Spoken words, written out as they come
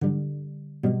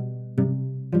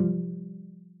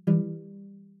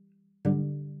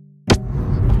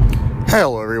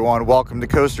Hello everyone, welcome to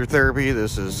Coaster Therapy.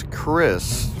 This is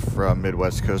Chris from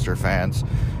Midwest Coaster Fans.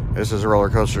 This is Roller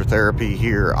Coaster Therapy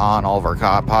here on all of our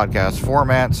podcast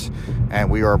formats, and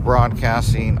we are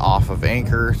broadcasting off of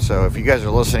Anchor. So if you guys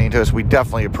are listening to us, we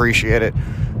definitely appreciate it.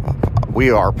 We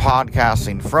are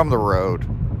podcasting from the road,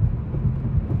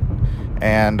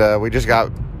 and we just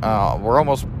got, we're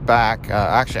almost back.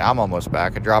 Actually, I'm almost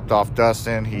back. I dropped off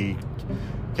Dustin. He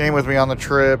came with me on the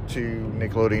trip to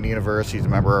Nickelodeon Universe. He's a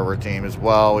member of our team as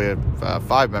well. We had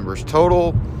 5 members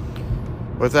total.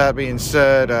 With that being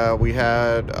said, we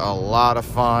had a lot of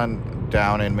fun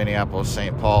down in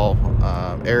Minneapolis-St. Paul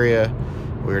area.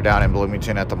 We were down in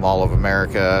Bloomington at the Mall of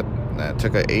America. It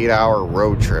took an 8-hour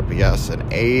road trip. Yes, an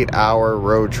 8-hour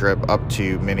road trip up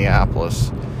to Minneapolis.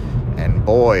 And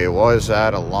boy, was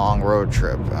that a long road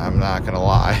trip. I'm not going to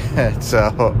lie.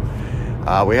 So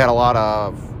we had a lot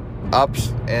of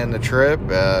ups in the trip.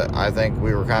 I think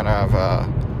we were kind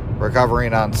of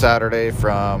recovering on Saturday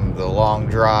from the long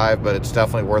drive, but it's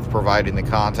definitely worth providing the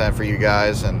content for you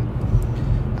guys. And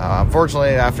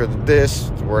unfortunately, after this,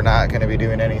 we're not going to be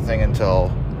doing anything until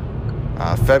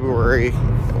February,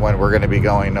 when we're going to be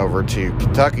going over to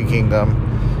Kentucky Kingdom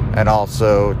and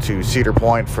also to Cedar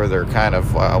Point for their kind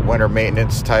of winter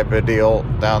maintenance type of deal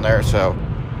down there. So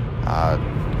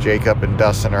Jacob and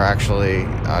Dustin are actually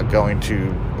going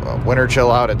to winter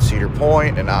chill out at Cedar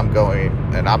Point, and I'm not going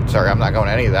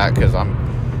to any of that because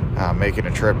I'm making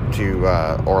a trip to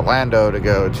Orlando to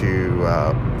go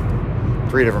to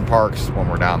 3 different parks when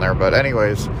we're down there. But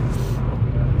anyways,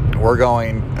 they're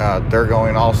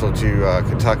going also to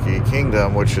Kentucky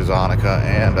Kingdom, which is Annika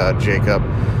and Jacob,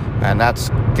 and that's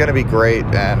going to be great,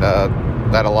 and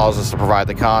that allows us to provide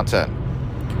the content.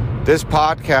 This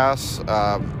podcast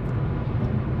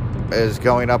is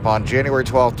going up on January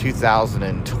 12th,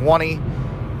 2020.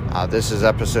 This is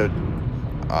episode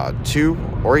 2,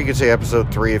 or you could say episode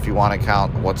 3 if you want to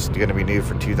count what's going to be new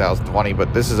for 2020,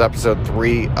 but this is episode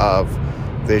 3 of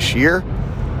this year,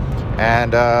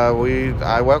 and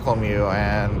I welcome you,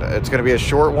 and it's going to be a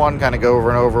short one, kind of go over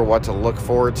and over what to look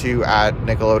forward to at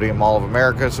Nickelodeon Mall of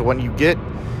America. So when you get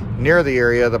near the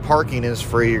area, the parking is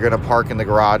free. You're going to park in the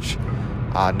garage.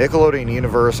 Nickelodeon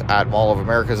Universe at Mall of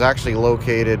America is actually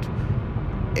located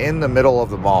in the middle of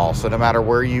the mall, so no matter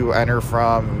where you enter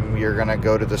from, you're going to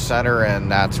go to the center,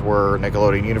 and that's where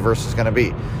Nickelodeon Universe is going to be.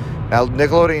 Now,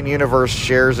 Nickelodeon Universe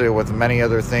shares it with many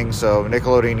other things, so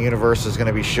Nickelodeon Universe is going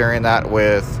to be sharing that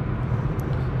with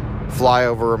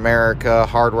Flyover America,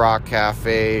 Hard Rock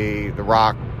Cafe, the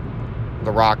Rock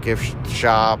Gift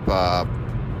Shop, a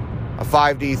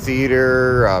 5D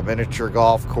theater, a miniature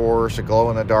golf course, a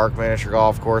glow-in-the-dark miniature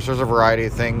golf course. There's a variety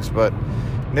of things, but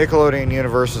Nickelodeon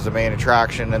Universe is the main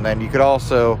attraction, and then you could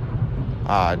also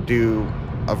do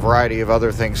a variety of other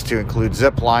things to include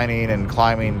zip lining and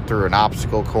climbing through an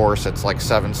obstacle course that's like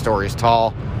 7 stories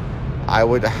tall. I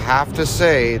would have to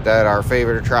say that our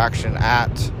favorite attraction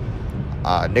at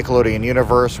Nickelodeon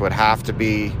Universe would have to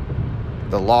be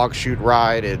the log chute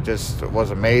ride. It just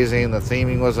was amazing. The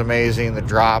theming was amazing. The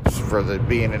drops for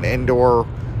being an indoor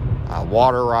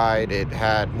water ride, it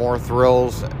had more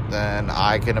thrills than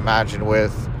I can imagine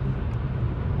with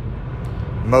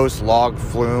most log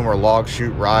flume or log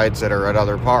chute rides that are at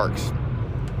other parks.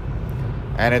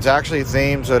 And it's actually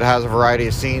themed, so it has a variety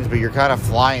of scenes, but you're kind of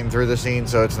flying through the scene,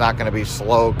 so it's not going to be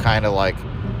slow, kind of like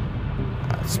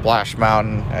Splash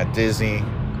Mountain at Disney,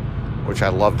 which I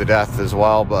love to death as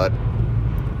well. But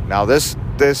now this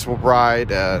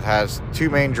ride has 2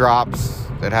 main drops.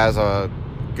 It has a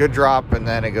good drop, and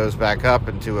then it goes back up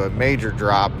into a major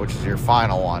drop, which is your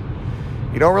final one.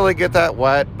 You don't really get that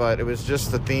wet, but it was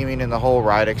just the theming and the whole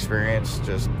ride experience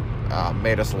just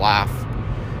made us laugh.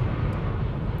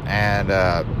 And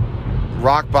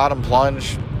Rock Bottom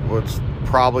Plunge was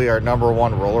probably our number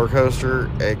 1 roller coaster.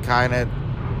 It kind of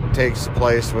takes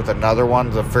place with another one.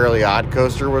 The Fairly Odd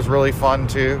Coaster was really fun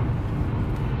too,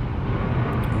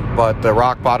 but the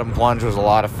Rock Bottom Plunge was a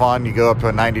lot of fun. You go up to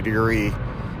a 90-degree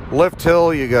lift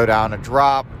hill, you go down a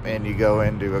drop, and you go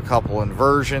into a couple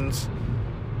inversions,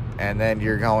 and then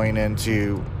you're going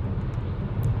into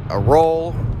a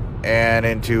roll and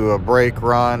into a brake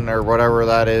run or whatever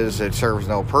that is. It serves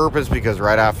no purpose because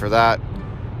right after that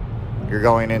you're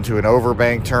going into an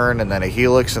overbank turn and then a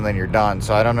helix, and then you're done.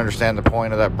 So I don't understand the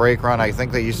point of that brake run. I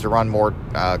think they used to run more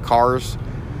cars.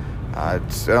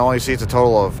 It only seats a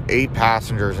total of 8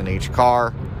 passengers in each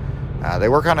car. They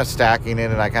were kind of stacking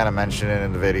it, and I kind of mentioned it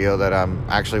in the video that I'm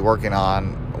actually working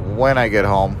on when I get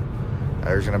home.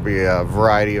 There's going to be a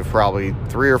variety of probably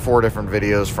 3 or 4 different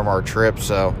videos from our trip,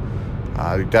 so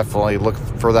Definitely look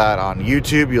for that on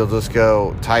YouTube. You'll just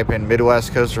go type in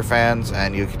Midwest Coaster Fans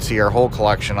and you can see our whole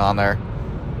collection on there.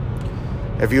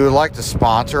 If you would like to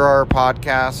sponsor our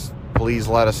podcast, please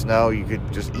let us know. You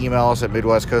could just email us at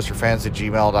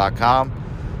midwestcoasterfans@gmail.com.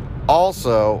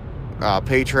 Also,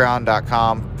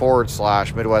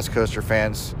 patreon.com/Midwest Coaster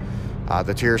Fans.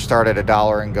 The tiers start at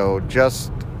 $1 and go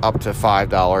just up to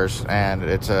 $5, and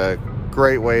it's a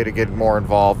great way to get more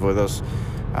involved with us.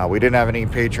 We didn't have any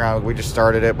Patreon. We just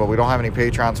started it, but we don't have any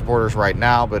Patreon supporters right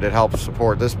now, but it helps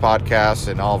support this podcast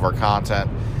and all of our content,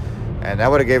 and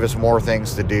that would have gave us more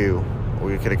things to do.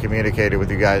 We could have communicated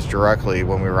with you guys directly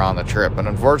when we were on the trip, and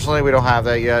unfortunately we don't have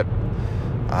that yet,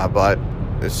 but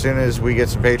as soon as we get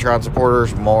some Patreon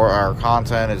supporters, more our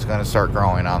content is going to start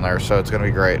growing on there, so it's going to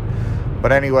be great.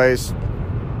 But anyways,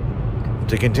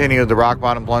 to continue, the rock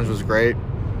bottom plunge was great.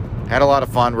 Had a lot of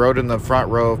fun. Rode in the front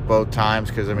row both times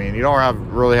because, I mean, you don't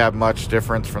really have much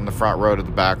difference from the front row to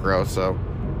the back row, so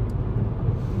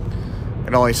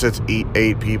it only sits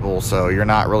eight people, so you're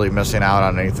not really missing out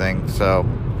on anything. So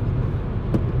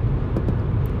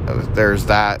there's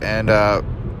that. And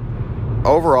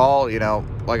overall, you know,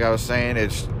 like I was saying,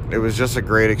 it was just a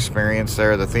great experience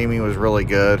there. The theming was really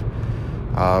good.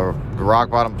 The rock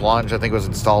bottom plunge, I think, was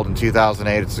installed in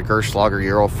 2008. It's the Gerschlager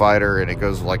Eurofighter, and it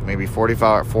goes like maybe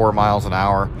 4 miles an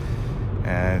hour,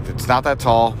 and it's not that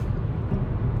tall.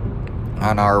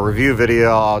 On our review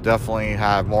video, I'll definitely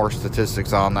have more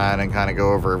statistics on that and kind of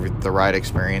go over the ride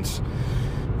experience.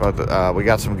 But we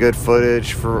got some good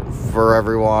footage for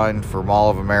everyone. For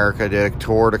Mall of America, did a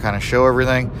tour to kind of show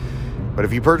everything. But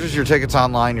if you purchase your tickets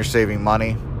online, you're saving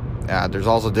money. There's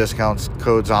also discounts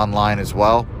codes online as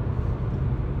well.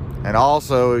 And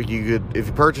also, if you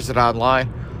purchase it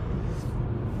online,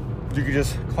 you could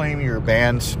just claim your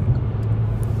bands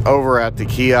over at the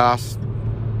kiosk.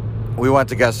 We went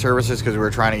to guest services because we were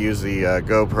trying to use the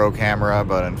GoPro camera,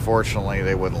 but unfortunately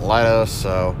they wouldn't let us.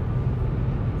 So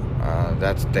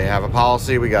they have a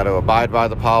policy. We got to abide by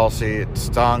the policy. It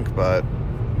stunk, but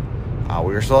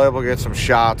we were still able to get some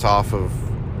shots off of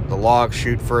the log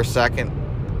chute for a second.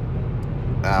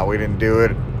 We didn't do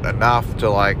it enough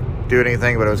to do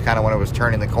anything, but it was kind of when it was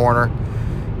turning the corner.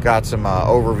 Got some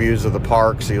overviews of the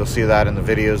park, so you'll see that in the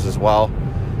videos as well.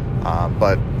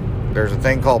 But there's a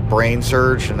thing called Brain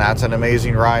Surge, and that's an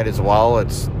amazing ride as well.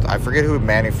 I forget who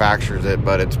manufactures it,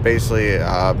 but it's basically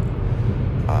a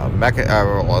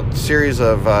series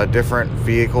of different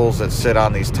vehicles that sit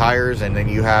on these tires, and then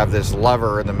you have this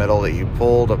lever in the middle that you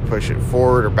pull to push it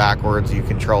forward or backwards. You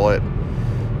control it.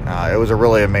 It was a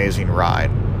really amazing ride.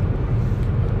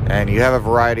 And you have a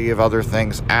variety of other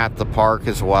things at the park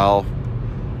as well.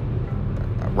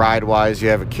 Ride-wise, you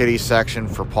have a kiddie section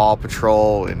for Paw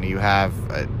Patrol, and you have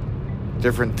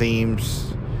different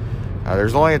themes.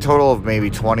 There's only a total of maybe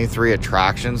 23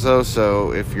 attractions, though,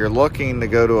 so if you're looking to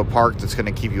go to a park that's going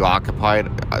to keep you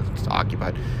occupied, I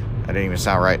didn't even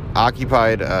sound right,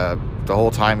 occupied the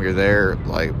whole time you're there,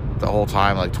 the whole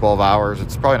time, 12 hours,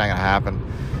 it's probably not going to happen.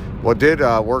 What did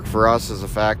work for us is the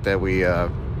fact that we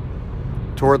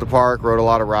toured the park, rode a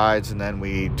lot of rides, and then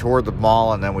we toured the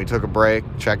mall, and then we took a break,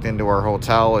 checked into our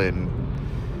hotel, and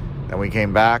then we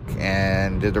came back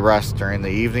and did the rest during the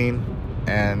evening.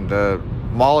 And the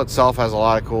mall itself has a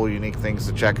lot of cool, unique things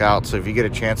to check out, so if you get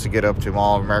a chance to get up to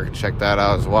Mall of America, check that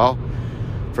out as well.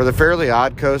 For the Fairly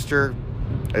Odd Coaster,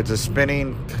 it's a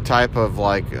spinning type of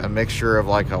a mixture of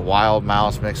a Wild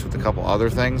Mouse mixed with a couple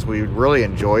other things. We really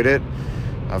enjoyed it.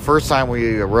 First time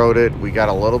we rode it, we got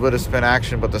a little bit of spin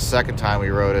action, but the second time we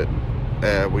rode it,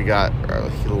 we got a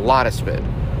lot of spin.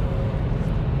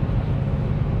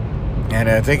 And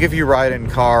I think if you ride in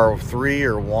car 3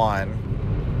 or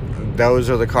 1, those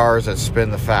are the cars that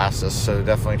spin the fastest, so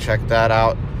definitely check that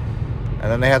out. And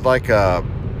then they had a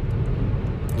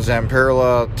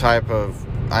Zamperla type of,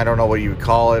 I don't know what you would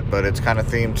call it, but it's kind of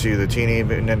themed to the Teenage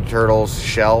Mutant Ninja Turtles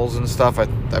shells and stuff. I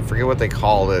forget what they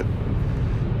called it,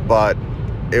 but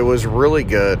it was really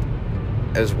good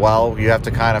as well. You have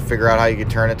to kind of figure out how you can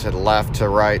turn it to the left, to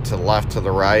right, to the left, to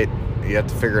the right. You have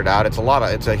to figure it out.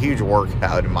 It's a huge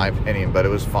workout in my opinion, but it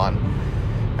was fun.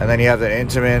 And then you have the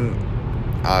Intamin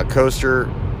coaster.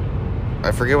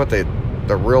 I forget what the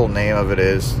real name of it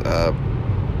is.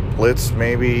 Blitz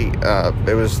maybe.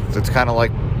 It's kind of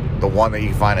like the one that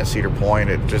you can find at Cedar Point.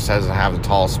 It just doesn't have the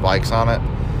tall spikes on it.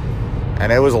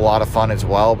 And it was a lot of fun as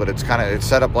well, but it's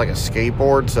set up like a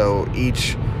skateboard, so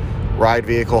each ride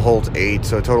vehicle holds 8,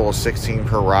 so a total of 16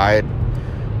 per ride,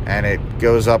 and it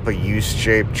goes up a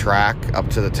U-shaped track up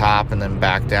to the top and then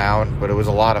back down, but it was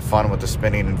a lot of fun with the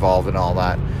spinning involved and all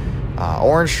that.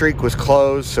 Orange Streak was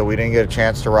closed, so we didn't get a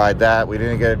chance to ride that. We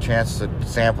didn't get a chance to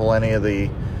sample any of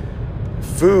the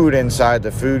food inside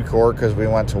the food court because we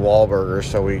went to Wahlburgers,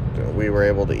 so we were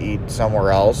able to eat somewhere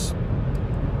else.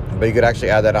 But you could actually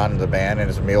add that onto the band and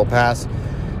it's a meal pass.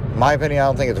 In my opinion, I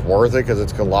don't think it's worth it because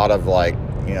it's a lot of like,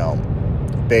 you know,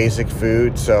 basic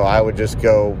food. So I would just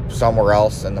go somewhere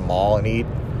else in the mall and eat.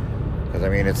 Because, I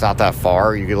mean, it's not that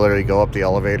far. You could literally go up the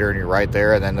elevator and you're right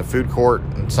there. And then the food court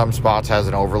in some spots has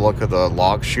an overlook of the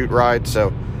log chute ride.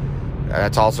 So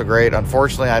that's also great.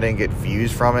 Unfortunately, I didn't get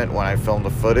views from it when I filmed the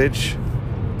footage.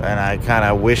 And I kind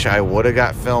of wish I would have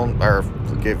got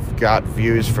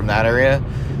views from that area.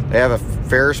 They have a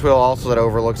Ferris wheel also that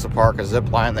overlooks the park, a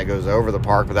zip line that goes over the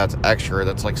park, but that's extra.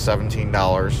 That's like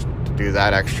 $17 to do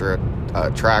that extra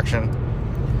attraction.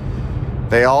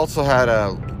 They also had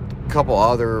a couple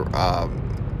other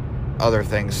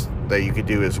things that you could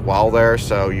do as well there.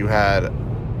 So you had,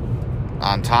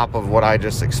 on top of what I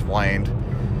just explained,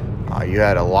 you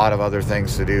had a lot of other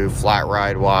things to do flat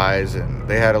ride wise, and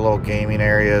they had a little gaming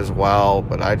area as well.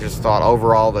 But I just thought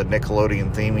overall the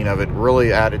Nickelodeon theming of it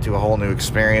really added to a whole new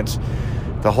experience.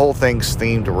 The whole thing's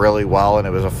themed really well, and it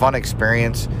was a fun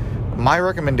experience. My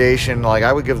recommendation, like,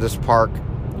 I would give this park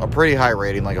a pretty high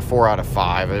rating, like a 4 out of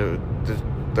 5.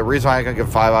 The reason why I can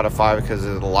give 5 out of 5 is because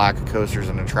of the lack of coasters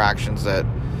and attractions that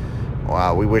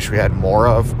we wish we had more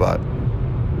of. But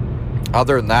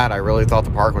other than that, I really thought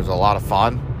the park was a lot of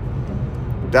fun.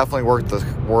 Definitely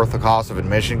worth the cost of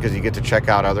admission because you get to check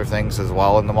out other things as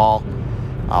well in the mall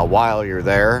while you're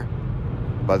there.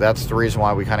 But that's the reason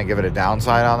why we kind of give it a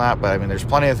downside on that. But I mean, there's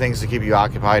plenty of things to keep you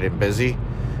occupied and busy.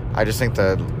 I just think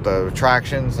the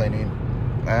attractions, they need,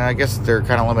 I guess they're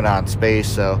kind of limited on space.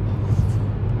 So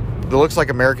it looks like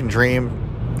American Dream,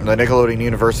 the Nickelodeon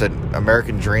universe at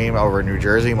American Dream over in New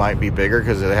Jersey might be bigger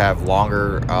because they have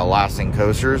longer lasting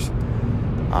coasters.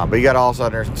 But you got to also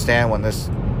understand, when this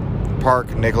park,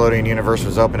 Nickelodeon Universe,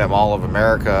 was open at Mall of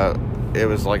America, it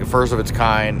was like a first of its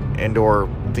kind indoor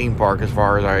theme park as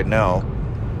far as I know,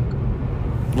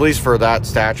 at least for that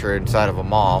stature inside of a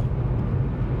mall.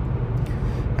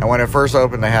 And when it first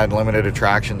opened, they had limited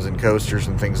attractions and coasters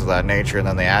and things of that nature, and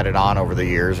then they added on over the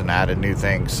years and added new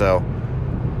things. So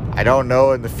I don't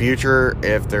know in the future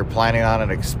if they're planning on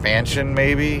an expansion.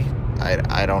 Maybe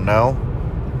I don't know.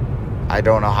 I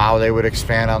don't know how they would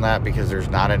expand on that because there's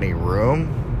not any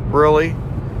room really.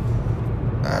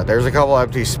 There's a couple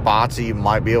empty spots that you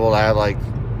might be able to add like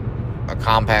a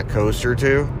compact coaster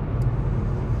to.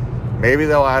 Maybe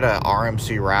they'll add a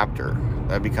RMC Raptor.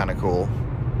 That'd be kind of cool.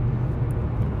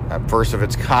 First of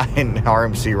its kind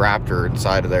RMC Raptor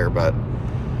inside of there. But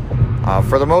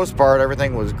for the most part,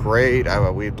 everything was great.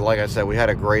 Like I said, we had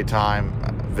a great time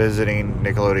visiting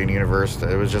Nickelodeon Universe.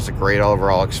 It was just a great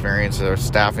overall experience. The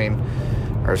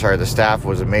staff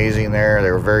was amazing there.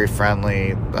 They were very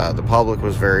friendly. The public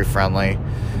was very friendly.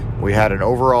 We had an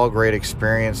overall great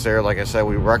experience there. Like I said,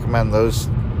 we recommend those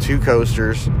 2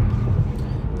 coasters.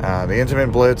 The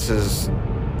Intamin Blitz is,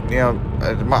 you know,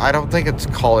 I don't think it's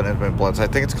called an Intamin Blitz. I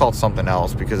think it's called something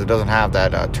else because it doesn't have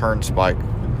that turn spike.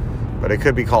 But it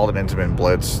could be called an Intamin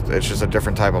Blitz. It's just a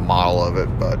different type of model of it.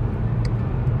 But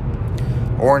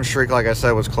Orange Streak, like I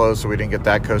said, was closed, so we didn't get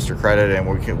that coaster credit, and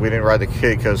we didn't ride the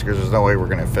kid coaster because there's no way we're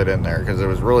going to fit in there because it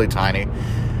was really tiny.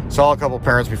 Saw a couple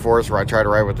parents before us where I tried to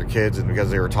ride with their kids, and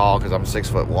because they were tall, because I'm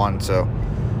 6'1", so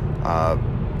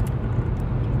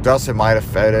Dustin might have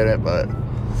fed in it, but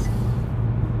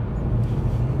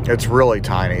it's really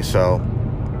tiny. So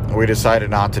we decided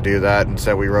not to do that.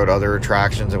 Instead, we rode other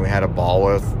attractions, and we had a ball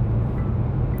with.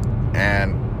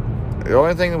 And the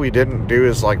only thing that we didn't do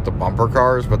is like the bumper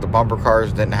cars, but the bumper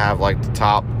cars didn't have like the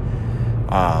top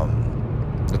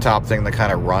thing that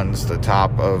kind of runs the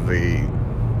top of the,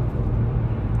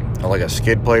 like a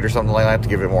skid plate or something like that to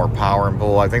give it more power and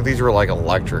pull. I think these were like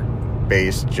electric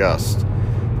based just.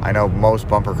 I know most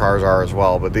bumper cars are as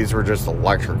well, but these were just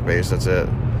electric based, that's it.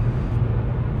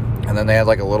 And then they had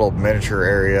like a little miniature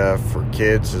area for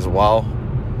kids as well,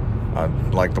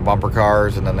 like the bumper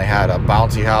cars, and then they had a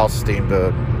bouncy house themed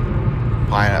to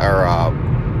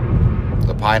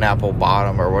the pineapple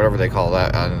bottom or whatever they call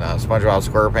that, and SpongeBob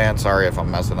SquarePants. Sorry if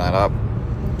I'm messing that up.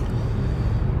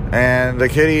 And the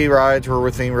kiddie rides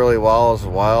were themed really well as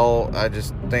well. I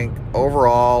just think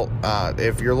overall,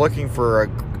 if you're looking for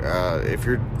if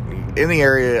you're in the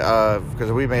area,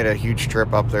 because we made a huge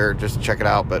trip up there just to check it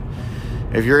out, but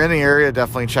if you're in the area,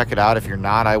 definitely check it out. If you're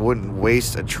not, I wouldn't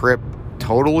waste a trip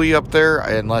totally up there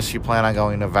unless you plan on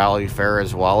going to Valley Fair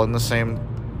as well in the same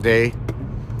day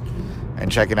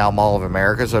and checking out Mall of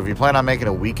America. So if you plan on making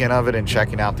a weekend of it and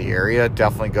checking out the area,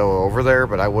 definitely go over there,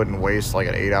 but I wouldn't waste like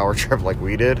an 8-hour trip like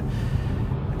we did.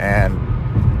 And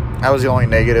that was the only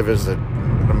negative, is the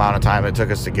amount of time it took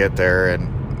us to get there.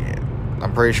 And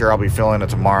I'm pretty sure I'll be feeling it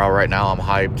tomorrow. Right now I'm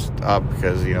hyped up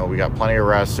because, you know, we got plenty of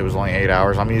rest. It was only 8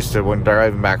 hours. I'm used to when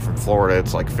driving back from Florida,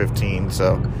 it's like 15.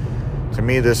 So to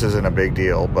me, this isn't a big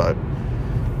deal, but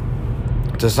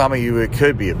to some of you, it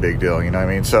could be a big deal, you know what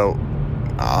I mean? So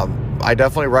I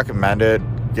definitely recommend it.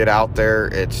 Get out there.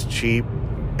 It's cheap.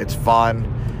 It's fun.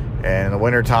 And in the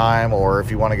wintertime, or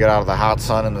if you want to get out of the hot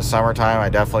sun in the summertime, I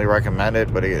definitely recommend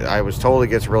it. But I was told it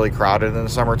gets really crowded in the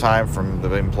summertime from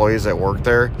the employees that work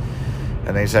there.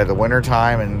 And they said the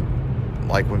wintertime and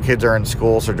like when kids are in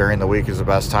school, so during the week is the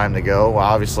best time to go. Well,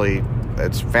 obviously,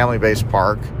 it's a family-based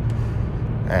park.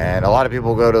 And a lot of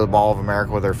people go to the Mall of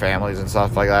America with their families and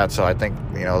stuff like that. So I think,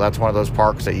 you know, that's one of those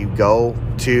parks that you go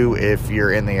to if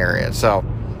you're in the area. So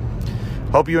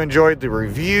hope you enjoyed the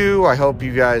review. I hope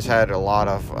you guys had a lot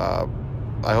of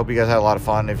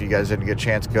fun. If you guys didn't get a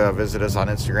chance, go visit us on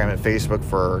Instagram and Facebook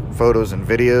for photos and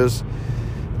videos.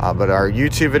 But our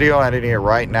YouTube video, I'm editing it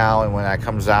right now, and when that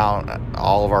comes out,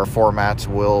 all of our formats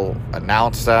will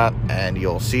announce that, and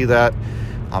you'll see that.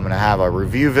 I'm going to have a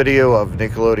review video of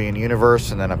Nickelodeon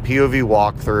Universe, and then a POV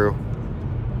walkthrough,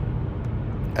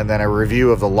 and then a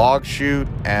review of the Log Chute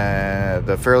and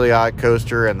the Fairly Odd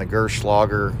Coaster and the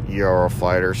Gerschlager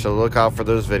Eurofighter. So look out for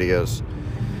those videos.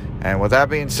 And with that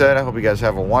being said, I hope you guys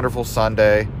have a wonderful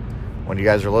Sunday. When you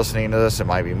guys are listening to this, it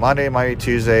might be Monday, it might be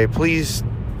Tuesday. Please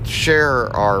share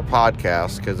our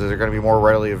podcast because they're going to be more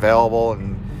readily available,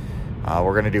 and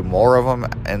we're going to do more of them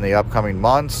in the upcoming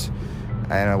months.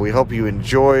 And we hope you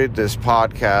enjoyed this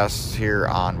podcast here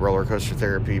on Roller Coaster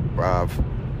Therapy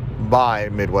by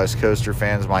Midwest Coaster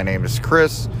Fans. My name is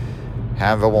Chris.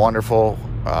 Have a wonderful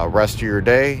rest of your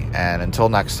day, and until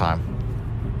next time.